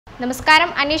നമസ്കാരം,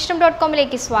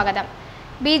 അന്വേഷണം.com-ലേക്ക് സ്വാഗതം.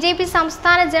 ബി.ജെ.പി.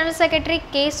 സംസ്ഥാന ജനറൽ സെക്രട്ടറി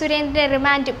k.surendran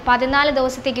റിമാൻഡ് 14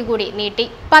 ദിവസത്തേക്ക് കൂടി നീട്ടി.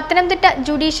 Pathanamthitta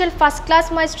judicial first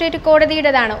class magistrate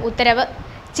കോടതിയുടേതാണ് ഉത്തരവ്.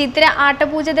 ചിത്ര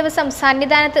ആട്ടപൂജ ദിവസം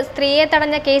സന്നിധാനത്ത് സ്ത്രീയെ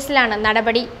തടഞ്ഞ കേസിലാണ്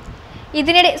നടപടി.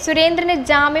 ഇതിനിടെ സുരേന്ദ്രന്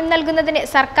ജാമ്യം നൽകുന്നതിന്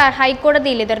സർക്കാർ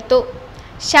ഹൈക്കോടതിയിൽ എതിർത്തു.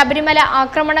 ശബരിമല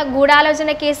ആക്രമണ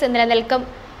ഗൂഢാലോചന കേസ് നിലനിൽക്കും.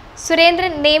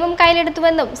 സുരേന്ദ്രൻ നിയമം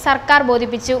കയ്യിലെടുത്തുവെന്നും സർക്കാർ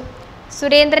ബോധിപ്പിച്ചു.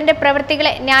 സുരേന്ദ്രന്റെ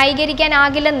പ്രവൃത്തികളെ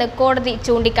ന്യായീകരിക്കാനാകില്ലെന്ന് കോടതി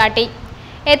ചൂണ്ടിക്കാട്ടി.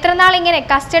 എത്രനാൾ ഇങ്ങനെ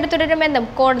കസ്റ്റഡി തുടരുമെന്നും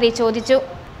കോടതി ചോദിച്ചു.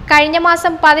 കഴിഞ്ഞ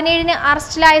മാസം 17-ന്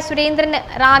അറസ്റ്റിലായ സുരേന്ദ്രന്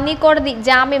റാന്നി കോടതി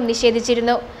ജാമ്യം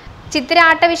നിഷേധിച്ചിരുന്നു. ചിത്ര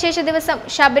ആട്ടവിശേഷ ദിവസം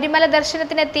ശബരിമല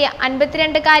ദർശനത്തിനെത്തിയ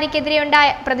 52-കാരിക്കെതിരെയുണ്ടായ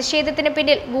പ്രതിഷേധത്തിന്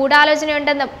പിന്നിൽ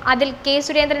ഗൂഢാലോചനയുണ്ടെന്നും അതിൽ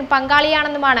k.surendran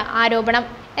പങ്കാളിയാണെന്നുമാണ് ആരോപണം.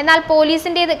 എന്നാൽ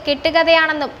പോലീസിന്റേത്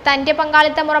കെട്ടുകഥയാണെന്നും തന്റെ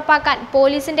പങ്കാളിത്തം ഉറപ്പാക്കാൻ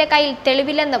പോലീസിന്റെ കയ്യിൽ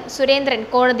തെളിവില്ലെന്നും സുരേന്ദ്രൻ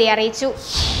കോടതിയെ അറിയിച്ചു.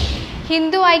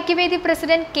 Hindu Aikyavedi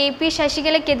president K.P.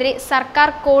 ശശികലയ്ക്കെതിരെ സർക്കാർ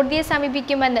കോടതിയെ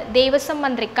സമീപിക്കുമെന്ന് ദേവസ്വം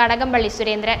മന്ത്രി കടകംപള്ളി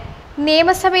സുരേന്ദ്രൻ.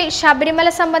 നിയമസഭയിൽ ശബരിമല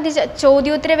സംബന്ധിച്ച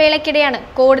ചോദ്യോത്തരവേളയ്ക്കിടെയാണ്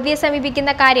കോടതിയെ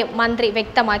സമീപിക്കുന്ന കാര്യം മന്ത്രി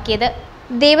വ്യക്തമാക്കിയത്.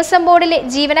 ദേവസ്വം ബോർഡിലെ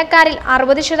ജീവനക്കാരിൽ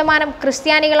 60%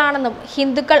 ക്രിസ്ത്യാനികളാണെന്നും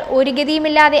ഹിന്ദുക്കൾ ഒരു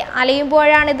ഗതിയുമില്ലാതെ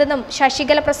അലയുമ്പോഴാണിതെന്നും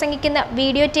ശശികല പ്രസംഗിക്കുന്ന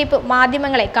വീഡിയോ ടേപ്പ്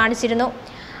മാധ്യമങ്ങളെ കാണിച്ചിരുന്നു.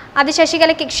 അത്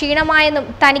ശശികലയ്ക്ക് ക്ഷീണമായെന്നും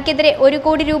തനിക്കെതിരെ 1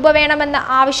 കോടി രൂപ വേണമെന്ന്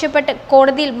ആവശ്യപ്പെട്ട്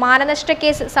കോടതിയിൽ മാനനഷ്ട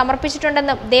കേസ്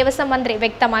സമർപ്പിച്ചിട്ടുണ്ടെന്നും ദേവസ്വം മന്ത്രി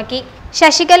വ്യക്തമാക്കി.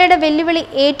 ശശികലയുടെ വെല്ലുവിളി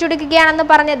ഏറ്റെടുക്കുകയാണെന്ന്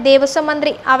പറഞ്ഞ ദേവസ്വം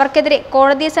മന്ത്രി അവർക്കെതിരെ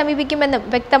കോടതിയെ സമീപിക്കുമെന്നും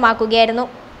വ്യക്തമാക്കുകയായിരുന്നു.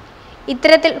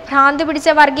 ഇത്തരത്തിൽ ഭ്രാന്ത് പിടിച്ച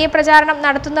വർഗീയ പ്രചാരണം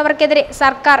നടത്തുന്നവർക്കെതിരെ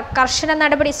സർക്കാർ കർശന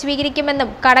നടപടി സ്വീകരിക്കുമെന്നും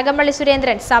കടകംപള്ളി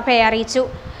സുരേന്ദ്രൻ സഭയെ അറിയിച്ചു.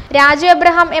 രാജു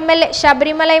എബ്രഹാം MLA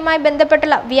ശബരിമലയുമായി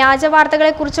ബന്ധപ്പെട്ടുള്ള വ്യാജ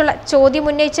വാർത്തകളെക്കുറിച്ചുള്ള ചോദ്യം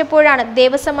ഉന്നയിച്ചപ്പോഴാണ്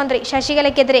ദേവസ്വം മന്ത്രി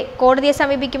ശശികലയ്ക്കെതിരെ കോടതിയെ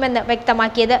സമീപിക്കുമെന്ന്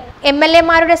വ്യക്തമാക്കിയത്.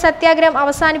 MLA-മാരുടെ സത്യാഗ്രഹം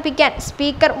അവസാനിപ്പിക്കാൻ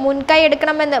സ്പീക്കർ മുൻകൈ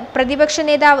എടുക്കണമെന്ന് പ്രതിപക്ഷ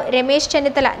നേതാവ് രമേശ്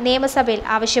ചെന്നിത്തല നിയമസഭയിൽ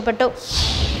ആവശ്യപ്പെട്ടു.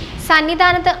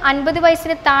 സന്നിധാനത്ത് 50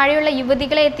 വയസ്സിന് താഴെയുള്ള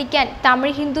യുവതികളെ എത്തിക്കാൻ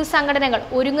തമിഴ് ഹിന്ദു സംഘടനകൾ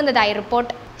ഒരുങ്ങുന്നതായി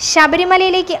റിപ്പോർട്ട്.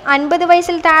 ശബരിമലയിലേക്ക് 50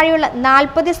 വയസ്സിൽ താഴെയുള്ള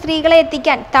 40 സ്ത്രീകളെ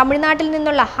എത്തിക്കാൻ തമിഴ്നാട്ടിൽ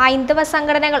നിന്നുള്ള ഹൈന്ദവ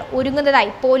സംഘടനകൾ ഒരുങ്ങുന്നതായി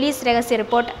പോലീസ് രഹസ്യ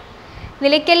റിപ്പോർട്ട്.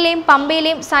 നിലയ്ക്കലിലെയും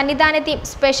പമ്പയിലെയും സന്നിധാനത്തെയും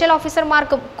സ്പെഷ്യൽ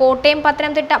ഓഫീസർമാർക്കും കോട്ടയം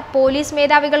പത്തനംതിട്ട പോലീസ്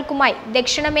മേധാവികൾക്കുമായി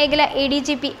ദക്ഷിണ മേഖല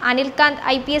ADGP അനിൽകാന്ത്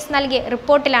IPS നൽകിയ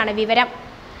റിപ്പോർട്ടിലാണ് വിവരം.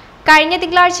 കഴിഞ്ഞ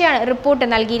തിങ്കളാഴ്ചയാണ് റിപ്പോർട്ട്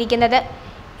നൽകിയിരിക്കുന്നത്.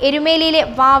 എരുമേലിയിലെ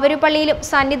വാവരുപള്ളിയിലും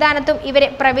സന്നിധാനത്തും ഇവരെ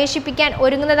പ്രവേശിപ്പിക്കാൻ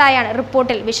ഒരുങ്ങുന്നതായാണ്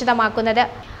റിപ്പോർട്ടിൽ വിശദമാക്കുന്നത്.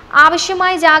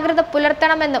 ആവശ്യമായ ജാഗ്രത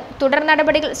പുലർത്തണമെന്നും തുടർ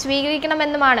നടപടികൾ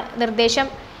സ്വീകരിക്കണമെന്നുമാണ് നിർദ്ദേശം.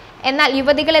 എന്നാൽ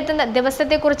യുവതികൾ എത്തുന്ന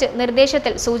ദിവസത്തെക്കുറിച്ച്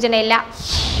നിർദ്ദേശത്തിൽ സൂചനയില്ല.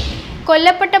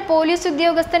 കൊല്ലപ്പെട്ട പോലീസ്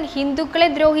ഉദ്യോഗസ്ഥൻ ഹിന്ദുക്കളെ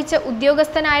ദ്രോഹിച്ച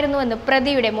ഉദ്യോഗസ്ഥനായിരുന്നുവെന്ന്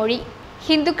പ്രതിയുടെ മൊഴി.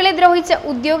 ഹിന്ദുക്കളെ ദ്രോഹിച്ച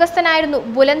ഉദ്യോഗസ്ഥനായിരുന്നു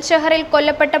ബുലന്ദ്ഷഹറിൽ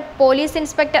കൊല്ലപ്പെട്ട പോലീസ്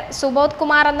ഇൻസ്പെക്ടർ സുബോധ്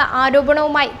കുമാർ എന്ന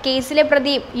ആരോപണവുമായി കേസിലെ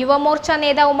പ്രതിയും യുവമോർച്ച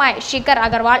നേതാവുമായ ശിഖർ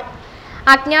അഗർവാൾ.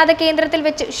 അജ്ഞാത കേന്ദ്രത്തിൽ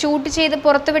വെച്ച് ഷൂട്ട് ചെയ്ത്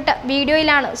പുറത്തുവിട്ട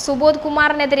വീഡിയോയിലാണ് സുബോധ്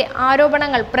കുമാറിനെതിരെ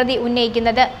ആരോപണങ്ങൾ പ്രതി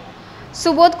ഉന്നയിക്കുന്നത്.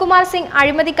 സുബോധ് കുമാർ സിംഗ്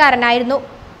അഴിമതിക്കാരനായിരുന്നു.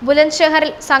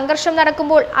 ബുലന്ദ്ഷഹറിൽ സംഘർഷം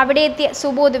നടക്കുമ്പോൾ അവിടെ എത്തിയ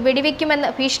സുബോധ് വെടിവെക്കുമെന്ന്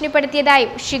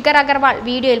ഭീഷണിപ്പെടുത്തിയതായും ശിഖർ അഗർവാൾ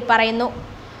വീഡിയോയിൽ പറയുന്നു.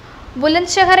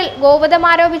 ബുലന്ദ്ഷഹറിൽ ഗോവധം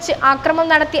ആരോപിച്ച് ആക്രമണം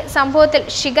നടത്തിയ സംഭവത്തിൽ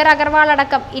ശിഖർ അഗർവാൾ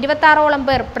അടക്കം 26ഓളം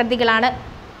പേർ പ്രതികളാണ്.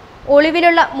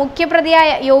 ഒളിവിലുള്ള മുഖ്യപ്രതിയായ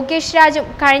യോഗേഷ് രാജും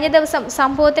കഴിഞ്ഞ ദിവസം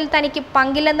സംഭവത്തിൽ തനിക്ക്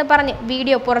പങ്കില്ലെന്ന് പറഞ്ഞ്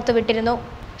വീഡിയോ പുറത്തുവിട്ടിരുന്നു.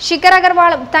 ശിഖർ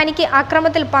അഗർവാളും തനിക്ക്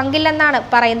അക്രമത്തിൽ പങ്കില്ലെന്നാണ്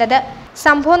പറയുന്നത്.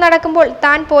 സംഭവം നടക്കുമ്പോൾ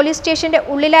താൻ പോലീസ് സ്റ്റേഷന്റെ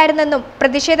ഉള്ളിലായിരുന്നെന്നും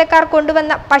പ്രതിഷേധക്കാർ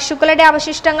കൊണ്ടുവന്ന പശുക്കളുടെ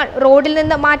അവശിഷ്ടങ്ങൾ റോഡിൽ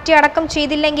നിന്ന് മാറ്റി അടക്കം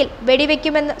ചെയ്തില്ലെങ്കിൽ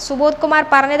വെടിവെക്കുമെന്ന് സുബോധ് കുമാർ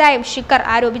പറഞ്ഞതായും ശിഖർ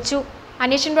ആരോപിച്ചു.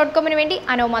 അന്വേഷണം.com-ന് വേണ്ടി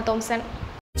അനോമ Thomson.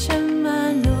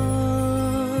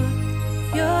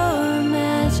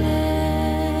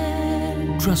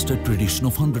 Trusted tradition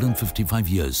of 155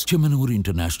 years. Chemanur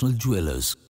International Jewelers.